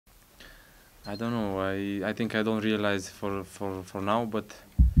I don't know. I think I don't realize for now, but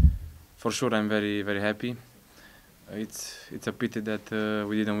for sure I'm very happy. It's a pity that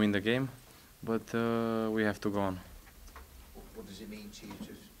we didn't win the game, but we have to go on. What does it mean to you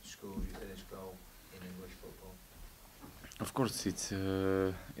to score your first goal in English football? Of course, it's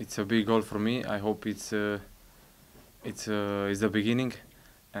a big goal for me. I hope it's the beginning,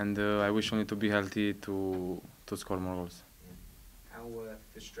 and I wish only to be healthy to score more goals. Yeah. How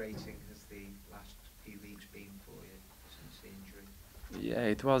frustrating has the last few weeks been for you since the injury?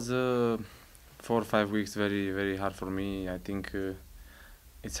 Yeah, it was 4 or 5 weeks very hard for me. I think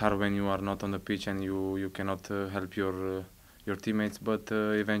it's hard when you are not on the pitch and you cannot help your teammates. But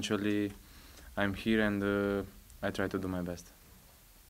eventually, I'm here and I try to do my best.